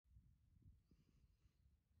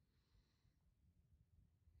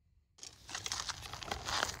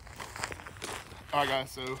Alright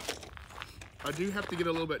guys, so I do have to get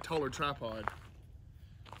a little bit taller tripod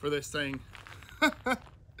for this thing.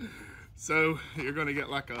 So you're gonna get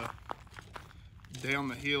like a down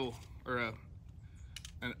the hill or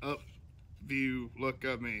an up view look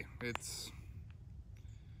of me. It's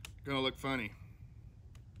gonna look funny.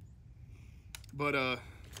 But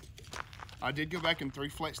I did go back and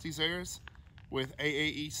 3-flex these airs with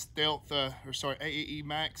AAE Stealth, AAE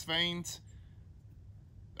Max vanes.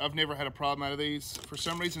 I've never had a problem out of these. For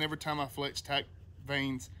some reason, every time I flex tack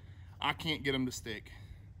vanes, I can't get them to stick.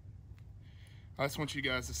 I just want you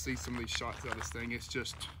guys to see some of these shots out of this thing. It's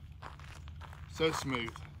just so smooth.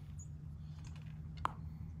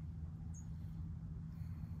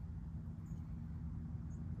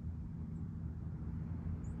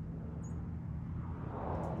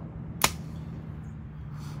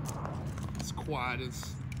 It's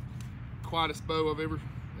quietest bow I've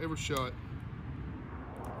ever shot.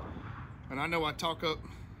 And I know I talk up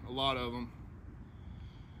a lot of them.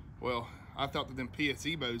 Well, I thought that them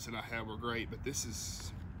PSE bows that I have were great, but this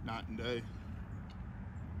is night and day.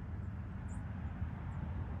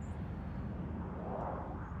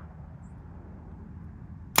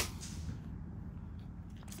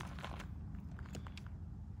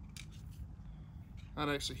 I'd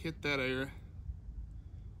actually hit that air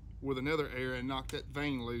with another air and knocked that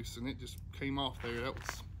vane loose, and it just came off there.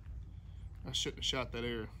 I shouldn't have shot that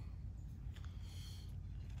air.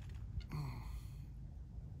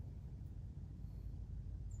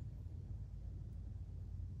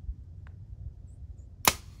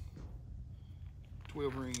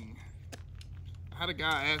 Ring. I had a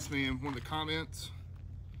guy ask me in one of the comments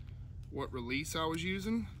what release I was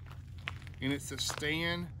using, and it's the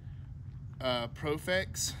Stan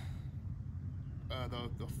Profex, the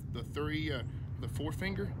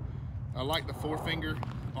 4-finger. I like the 4-finger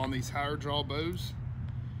on these higher draw bows.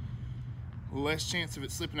 Less chance of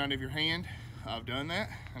it slipping out of your hand. I've done that,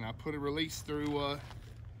 and I put a release through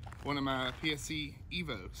one of my PSE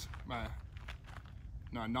Evos, my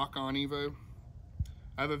knock-on Evo.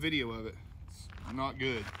 I have a video of it. It's not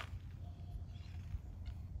good.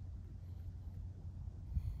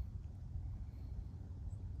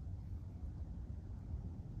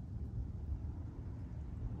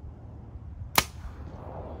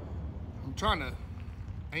 I'm trying to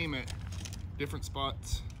aim at different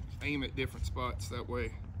spots. That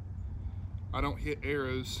way I don't hit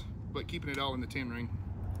arrows, but keeping it all in the 10 ring.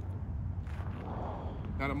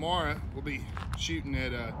 Now tomorrow we'll be shooting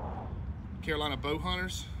at Carolina Bow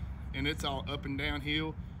Hunters, and it's all up and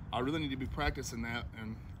downhill. I really need to be practicing that,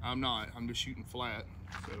 and I'm not. I'm just shooting flat.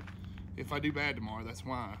 So if I do bad tomorrow, that's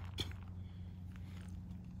why.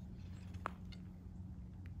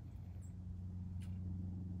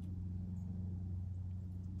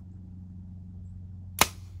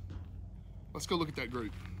 Let's go look at that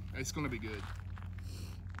group. It's gonna be good.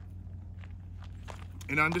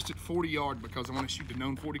 And I'm just at 40 yard because I want to shoot the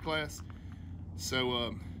known 40 class.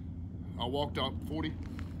 So I walked off 40.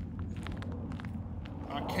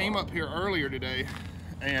 I came up here earlier today,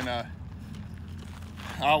 and I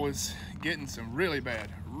was getting some really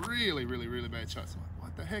bad shots.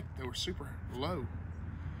 What the heck? They were super low.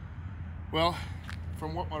 Well,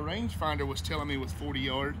 from what my rangefinder was telling me was 40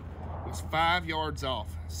 yard, it was 5 yards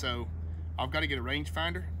off. So I've got to get a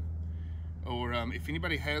rangefinder, or if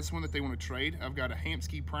anybody has one that they want to trade, I've got a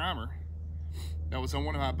Hamsky primer that was on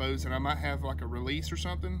one of my bows, and I might have like a release or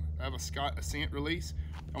something. I have a Scott Ascent release.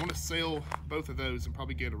 I want to sell both of those and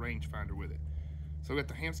probably get a rangefinder with it. So I got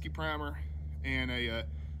the Hamsky primer and a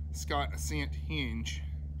Scott Ascent hinge.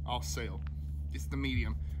 I'll sell. It's the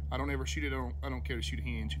medium. I don't ever shoot it. I don't care to shoot a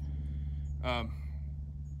hinge.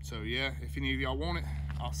 So yeah, if any of y'all want it,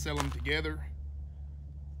 I'll sell them together.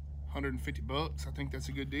 150 bucks. I think that's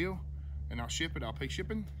a good deal, and I'll ship it. I'll pay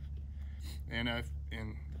shipping, and the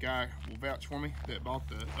guy will vouch for me that bought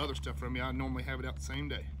the other stuff from me. I normally have it out the same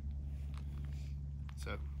day.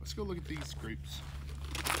 So let's go look at these groups.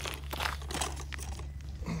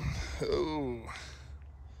 Oh,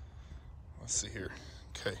 let's see here.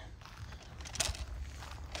 Okay.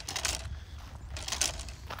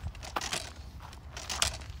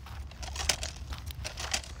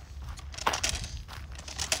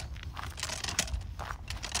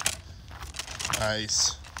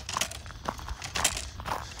 Nice.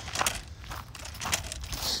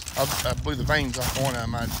 I blew the vanes off one of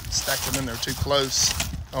them. I stacked them in there too close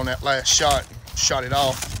on that last shot and shot it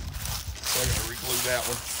off. So I gotta re-glue that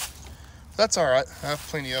one. That's all right. I have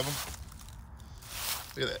plenty of them.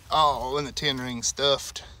 Look at that. All in the 10 ring,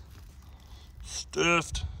 stuffed.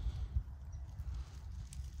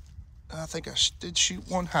 I think I did shoot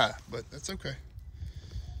one high, but that's okay.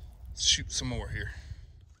 Let's shoot some more here.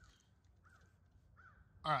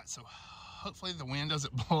 All right, so hopefully the wind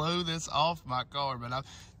doesn't blow this off my car, but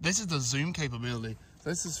this is the zoom capability.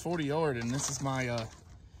 This is 40 yard, and this is my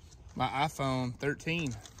my iPhone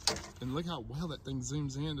 13. And look how well that thing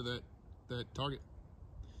zooms into that target.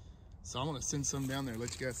 So I'm gonna send some down there,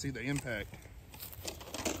 let you guys see the impact.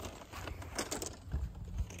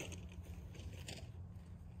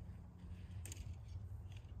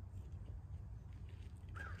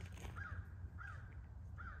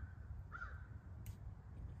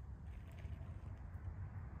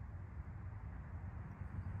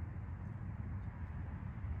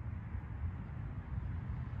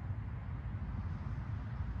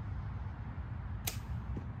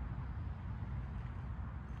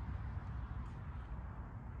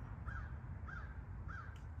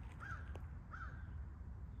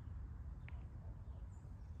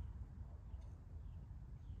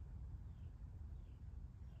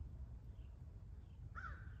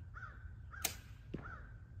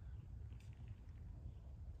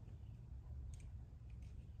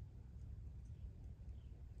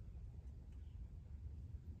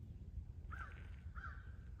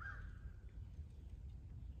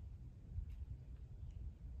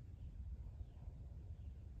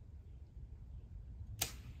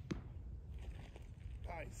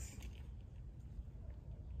 Nice.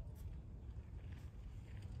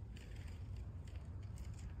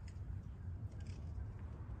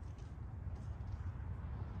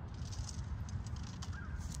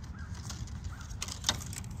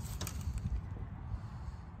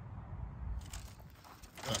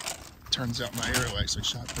 Turns out my arrow actually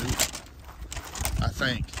shot through it. I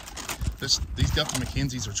think. These Duffy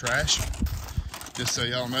McKenzie's are trash. Just so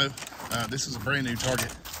y'all know, this is a brand new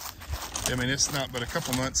target. I mean, it's not but a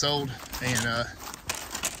couple months old, and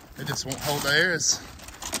it just won't hold the arrows.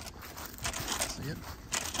 See it?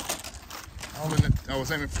 I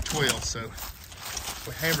was aiming for 12, so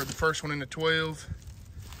we hammered the first one into 12.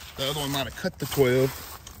 The other one might have cut the 12.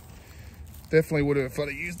 Definitely would have if I'd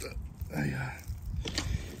have used a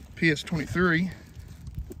PS23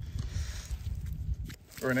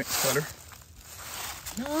 or an X cutter.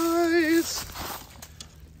 Nice.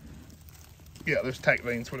 Yeah, those tack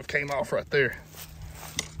veins would have came off right there.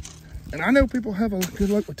 And I know people have a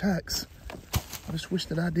good luck with tacks. I just wish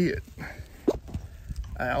that I did.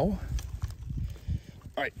 Ow. All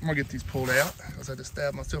right, I'm gonna get these pulled out because I just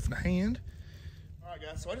stabbed myself in the hand. All right,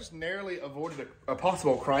 guys, so I just narrowly avoided a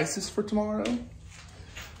possible crisis for tomorrow.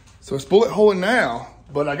 So it's bullet holing now,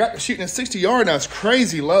 but I got to shooting at 60 yards now. It's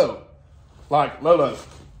crazy low. Like low,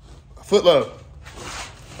 a foot low.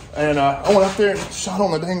 And I went up there and shot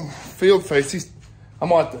on the dang field face. I'm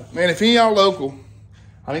like, man, if any of y'all local,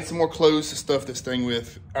 I need some more clothes to stuff this thing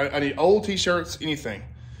with. I need old t-shirts, anything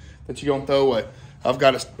that you're gonna throw away. I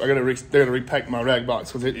gotta repack my rag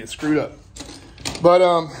box because it's screwed up.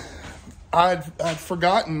 But I'd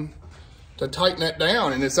forgotten to tighten that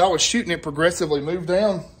down, and as I was shooting it progressively moved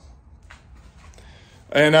down.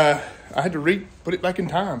 And I had to put it back in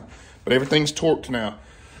time, but everything's torqued now.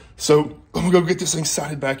 So I'm gonna go get this thing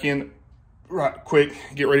sighted back in right quick,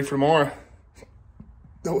 get ready for tomorrow.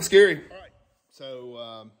 That was scary. All right,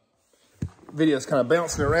 so video's kind of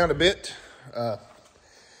bouncing around a bit.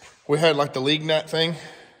 We had like the league night thing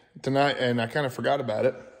tonight, and I kind of forgot about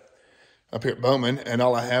it up here at Bowman, and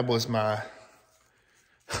all I had was my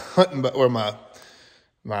hunting, or my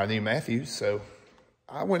new Mathews. So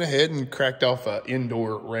I went ahead and cracked off an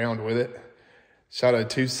indoor round with it. Shot a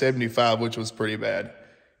 275, which was pretty bad,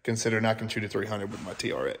 considering I can shoot a 300 with my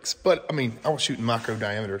TRX. But, I mean, I was shooting micro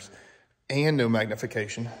diameters and no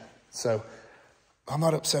magnification. So, I'm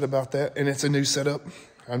not upset about that. And it's a new setup.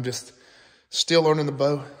 I'm just still learning the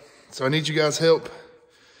bow. So, I need you guys' help.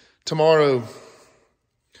 Tomorrow,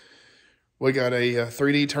 we got a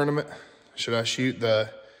 3D tournament. Should I shoot the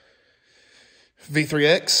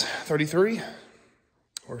V3x 33?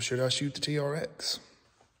 Or should I shoot the TRX?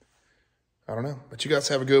 I don't know. But you guys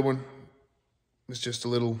have a good one. It's just a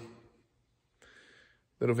little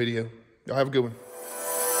video. Y'all have a good one.